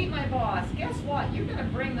 I hate my boss, guess what? You're going to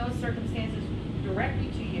bring those circumstances directly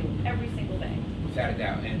to you every single day. Without a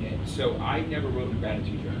doubt. And so I never wrote a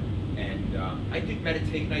gratitude journal. And I did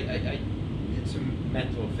meditate, and I did some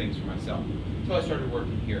mental things for myself until I started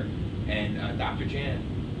working here. And Dr. Jan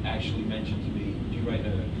actually mentioned to me, do you write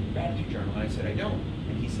a gratitude journal? And I said, I don't.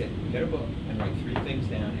 And he said, get a book and write 3 things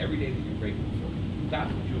down every day that you're grateful for. Doc,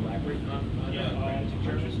 would you elaborate on gratitude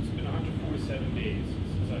journals? It's been 147 days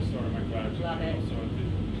since I started my gratitude Love journal. it. So I've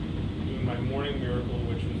been doing my morning miracle,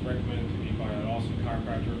 which was recommended to me by an awesome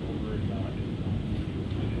chiropractor over in Cleveland.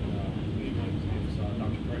 His name is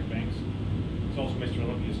Dr. Craig Banks. He's also Mr.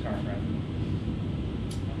 Olympia's chiropractor.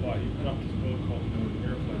 But he put up this book called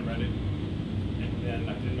Miracle. I read it, and then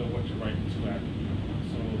I didn't know what to write to after.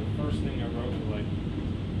 So the first thing I wrote was like,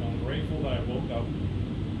 I'm grateful that I woke up.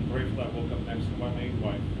 I'm grateful that I woke up next to my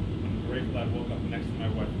wife. I'm grateful that I woke up next to my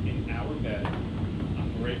wife in our bed. I'm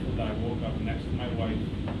grateful that I woke up next to my wife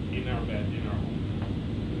in our bed, in our home.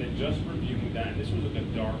 And then just reviewing that, and this was like a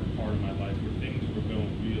dark part of my life where things were going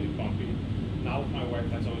really bumpy. Now with my wife,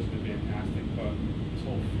 that's always been fantastic, but this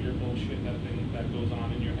whole fear bullshit that goes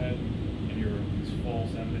on in your head, and these false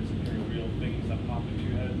evidence and very real things that pop into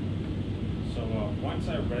your head, So once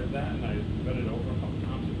I read that and I read it over a couple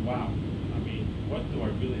times, like, wow, I mean, what do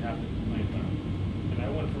I really have to complain about? And I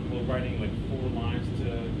went from writing like 4 lines to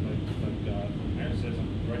Aaron says,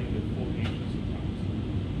 I'm writing like 4 pages sometimes.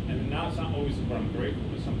 And now it's not always what I'm grateful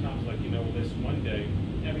for. Sometimes, like, this Monday,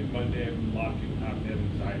 every Monday, a lot of people have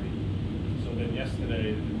anxiety. So then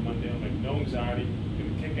yesterday, Monday, I'm like, no anxiety,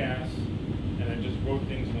 gonna kick ass. And I just wrote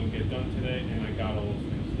things I'm gonna get done today, and I got all those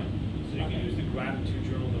things done. So you can use the gratitude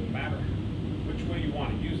journal no matter which way you want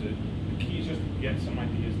to use it. The key is just to get some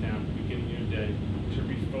ideas down at the beginning of your day to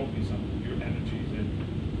refocus on your energies and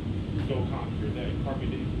go conquer your day. Carpe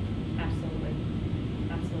diem. Absolutely.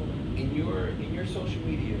 Absolutely. In your social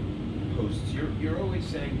media posts, you're always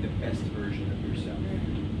saying the best version of yourself.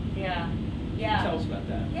 Yeah. Yeah. Tell us about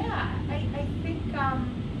that. Yeah.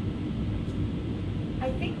 I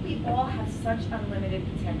think we all have such unlimited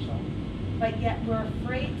potential, but yet we're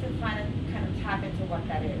afraid to kind of tap into what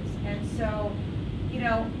that is. And so,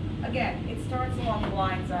 again, it starts along the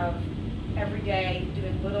lines of every day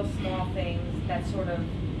doing little small things that sort of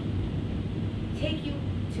take you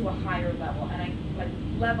to a higher level, and I like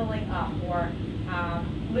leveling up or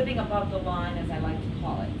living above the line, as I like to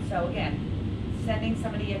call it. So again, sending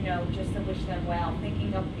somebody a note just to wish them well,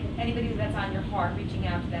 thinking of anybody that's on your heart, reaching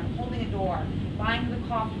out to them, holding a door, buying the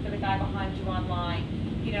coffee for the guy behind you online,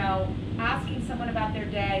 asking someone about their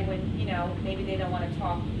day when, maybe they don't want to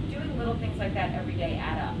talk. Doing little things like that every day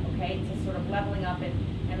add up, okay, to sort of leveling up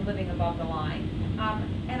and living above the line.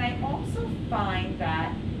 And I also find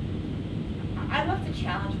that I love to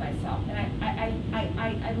challenge myself, and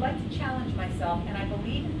I like to challenge myself, and I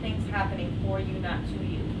believe in things happening for you, not to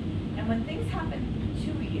you. And when things happen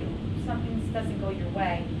to you, something doesn't go your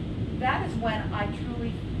way, that is when I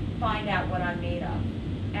truly find out what I'm made of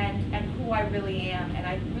and who I really am, and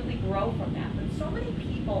I really grow from that. But so many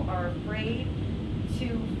people are afraid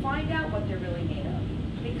to find out what they're really made of.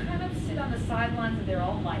 They kind of sit on the sidelines of their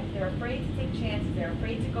own life. They're afraid to take chances. They're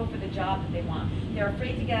afraid to go for the job that they want. They're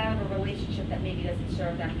afraid to get out of a relationship that maybe doesn't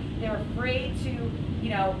serve them. They're afraid to,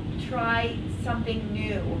 try something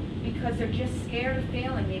new because they're just scared of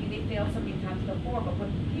failing. Maybe they failed so many times before, but what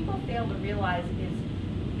people fail to realize is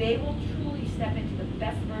they will truly step into the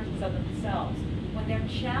best versions of themselves when they're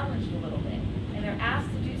challenged a little bit and they're asked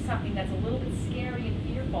to do something that's a little bit scary and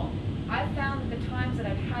fearful. I've found that the times that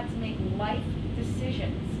I've had to make life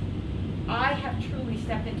decisions, I have truly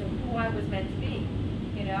stepped into who I was meant to be.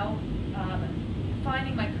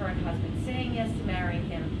 Finding my current husband, saying yes to marrying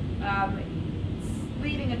him,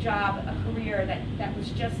 leaving a job, a career that was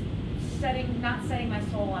just not setting my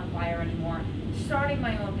soul on fire anymore, starting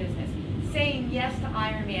my own business, saying yes to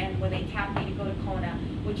Ironman when they tapped me to go to Kona,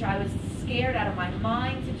 which I was scared out of my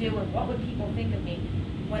mind to do, and what would people think of me.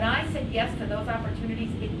 When I said yes to those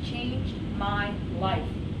opportunities, it changed my life.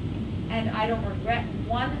 And I don't regret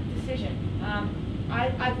one decision.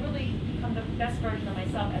 I've really become the best version of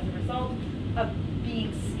myself as a result of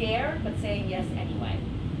being scared, but saying yes anyway.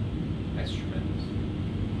 That's tremendous.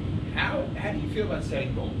 How do you feel about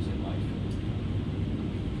setting goals in life?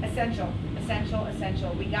 Essential.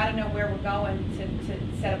 We got to know where we're going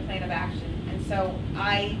to set a plan of action. And so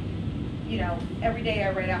every day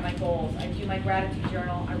I write out my goals. I do my gratitude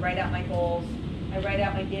journal. I write out my goals. I write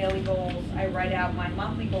out my daily goals. I write out my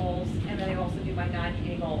monthly goals, and then I also do my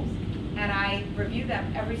 90-day goals. And I review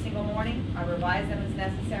them every single morning. I revise them as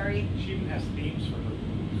necessary. She even has themes for her.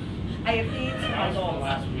 I have themes for my goals.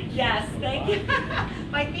 Last week. Yes, thank you.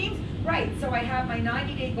 My themes, right. So I have my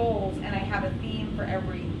 90-day goals, and I have a theme for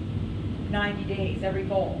every 90 days, every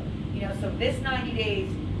goal. So this 90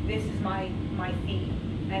 days, this is my theme.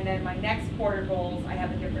 And then my next quarter goals, I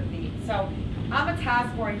have a different theme. So I'm a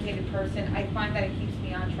task-oriented person. I find that it keeps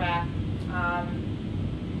me on track.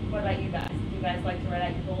 What about you guys? Do you guys like to write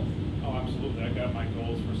out your goals? Oh, absolutely. I got my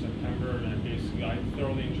goals for September, and I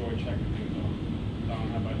thoroughly enjoy checking things off. Don,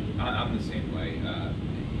 how about you? I'm the same way.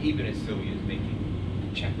 Even as silly as making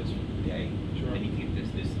a checklist for the day, Sure. and you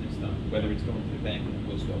get this done. Whether it's going to the bank or the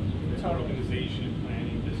post office. Totally. Organization,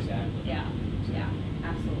 planning, this Exactly. Yeah,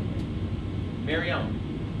 absolutely. Mariam,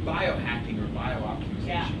 biohacking or biooptimization.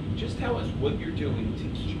 Yeah. Just tell us what you're doing to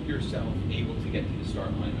keep yourself able to get to the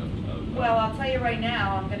start line of Well, I'll tell you right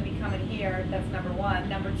now, I'm going to be coming here. That's number one.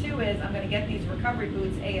 Number two is I'm going to get these recovery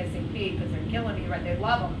boots ASAP because they're killing me, right? They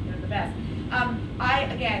love them. They're the best.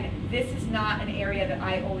 Again, this is not an area that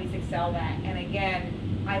I always excel at. And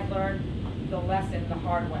again, I've learned the lesson the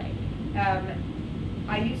hard way.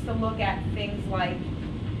 I used to look at things like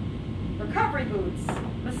recovery boots,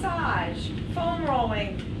 massage, foam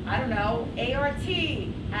rolling, I don't know, ART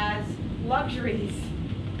as luxuries.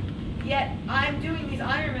 Yet I'm doing these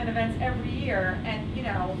Ironman events every year, and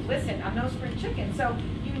listen, I'm no spring chicken. So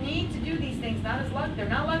you need to do these things not as they're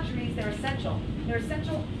not luxuries, they're essential. They're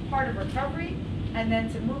essential part of recovery, and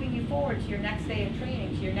then to moving you forward to your next day of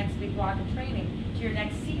training, to your next big block of training, to your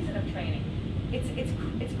next season of training.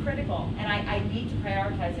 It's critical, and I need to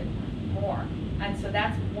prioritize it more. And so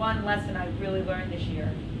that's one lesson I really learned this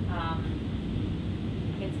year.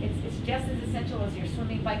 It's just as essential as your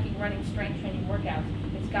swimming, biking, running, strength training workouts.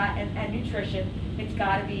 It's got and nutrition. It's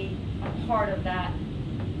got to be a part of that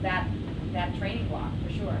training block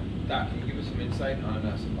for sure. Doc, can you give us some insight on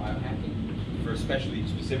some biohacking,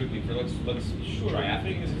 specifically for let's Sure. try The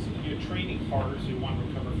thing is, you're training harder, so you want to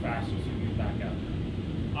recover faster, so you get back out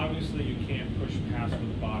there. Obviously, you can't push past what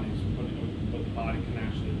the body can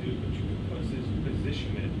actually do, but you can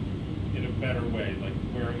position it in a better way, like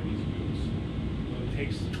wearing these boots. It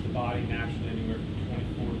takes the body naturally anywhere from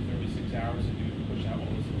 24 to 36 hours to push out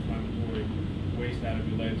all this inflammatory waste out of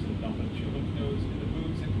your legs and dump it into your lymph nodes. In the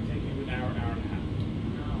boots, it can take you an hour, hour and a half.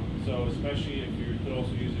 So especially if you could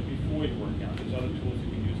also use it before you work out. There's other tools you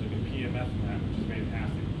can use, like a PMF mat, which is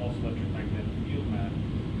fantastic, pulse electromagnetic field mat,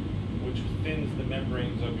 which thins the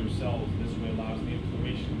membranes of your cells. This way allows the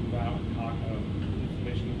inflammation to move out, and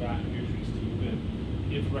nutrients to move in.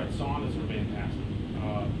 Infrared saunas are fantastic.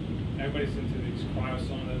 Everybody's into these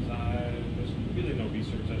cryosaunas. There's really no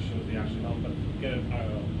research that shows they actually help, but get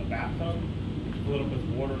a bathtub, fill it up with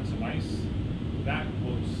water and some ice. That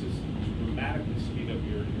will just dramatically speed up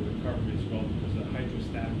your recovery as well, because the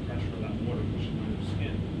hydrostatic pressure of that water pushing on your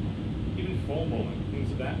skin. Even foam rolling, things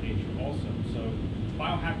of that nature also. So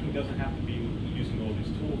biohacking doesn't have to be using all these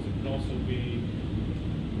tools. It can also be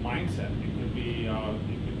mindset. It could be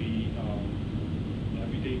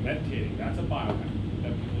everyday meditating. That's a biohack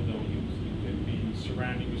that people don't use. It could be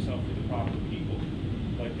surrounding yourself with the proper people.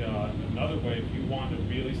 Like another way, if you want to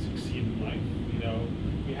really succeed in life,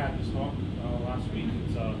 we had this talk last week.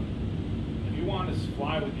 It's if you want to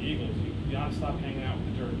fly with the eagles, you got to stop hanging out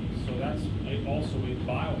with the turkeys. So that's also a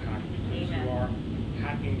biohack, because you are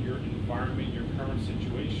hacking your environment, your current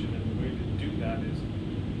situation, and the way to do that is,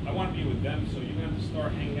 I want to be with them, so you're going to have to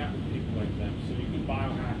start hanging out with people like them. So you can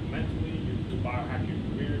biohack mentally, you can biohack your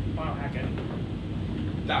career, you can biohack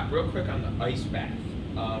anything. Doc, real quick on the ice bath.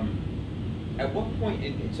 At what point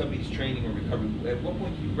in somebody's training or recovery, at what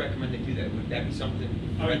point do you recommend they do that? Would that be something?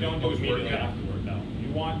 Oh, you don't do it immediately post-workout? afterward, no.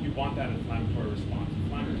 You want that inflammatory response.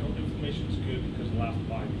 Inflammation is good because it allows the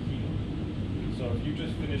body to heal. So if you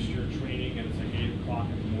just finished your training and it's like 8 o'clock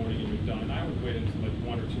in the morning and you're done, I would wait until like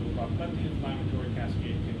 1 or 2 o'clock. Let the inflammatory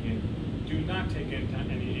cascade kick in. Do not take any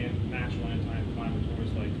natural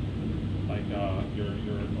anti-inflammatories like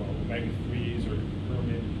your omega-3s or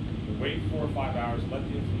curcumin. Wait 4 or 5 hours, let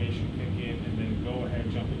the inflammation kick in, and then go ahead,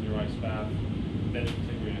 jump in your ice bath, then you can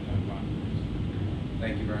take your anti-inflammatories.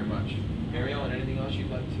 Thank you very much. Mary Ellen, anything else you'd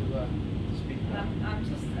like to speak about? I'm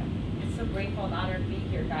just so grateful and honored to be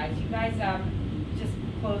here, guys. You guys, just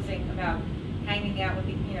closing about hanging out with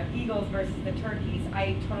the eagles versus the turkeys.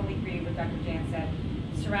 I totally agree with Dr. Jan said.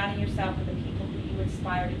 Surrounding yourself with the people who you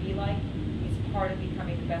aspire to be like is part of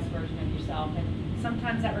becoming the best version of yourself. And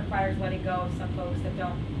sometimes that requires letting go of some folks that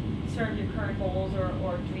don't serve your current goals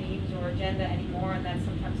or dreams or agenda anymore, and that's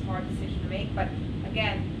sometimes a hard decision to make. But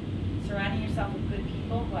again, surrounding yourself with good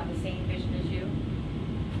people who have the same vision as you,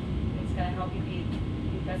 it's going to help you be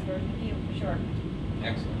the best version of you, for sure.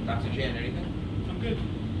 Excellent. Dr. Jan, anything? I'm good.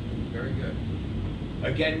 Very good.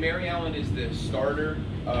 Again, Mary Ellen is the starter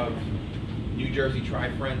of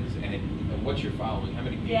NJTriFirends, and what's your following? How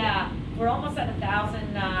many people? Yeah, we're almost at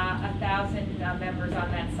 1,000 members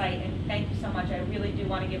on that site, and thank you so much. I really do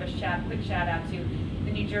want to give a quick shout out to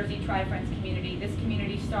the NJTriFirends community. This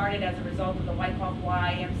community started as a result of the Wyckoff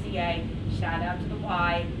YMCA. Shout out to the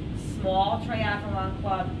Y. Small triathlon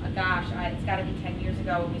club. Gosh, it's got to be 10 years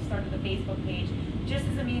ago when we started the Facebook page, just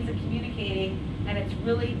as a means of communicating, and it's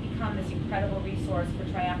really become this incredible resource for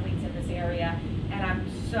triathletes in this area. And I'm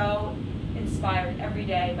so inspired every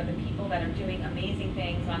day by the people that are doing amazing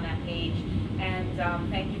things on that page. And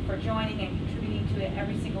thank you for joining and contributing to it,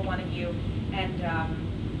 every single one of you. And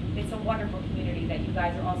it's a wonderful community that you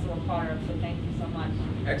guys are also a part of, so thank you so much.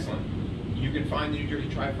 Excellent. You can find the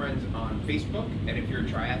NJTriFirends on Facebook, and if you're a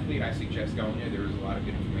triathlete, I suggest going there. There is a lot of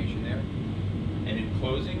good information there. And in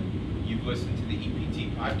closing, you've listened to the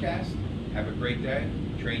EPT podcast. Have a great day.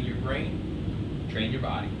 Train your brain, train your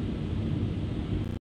body.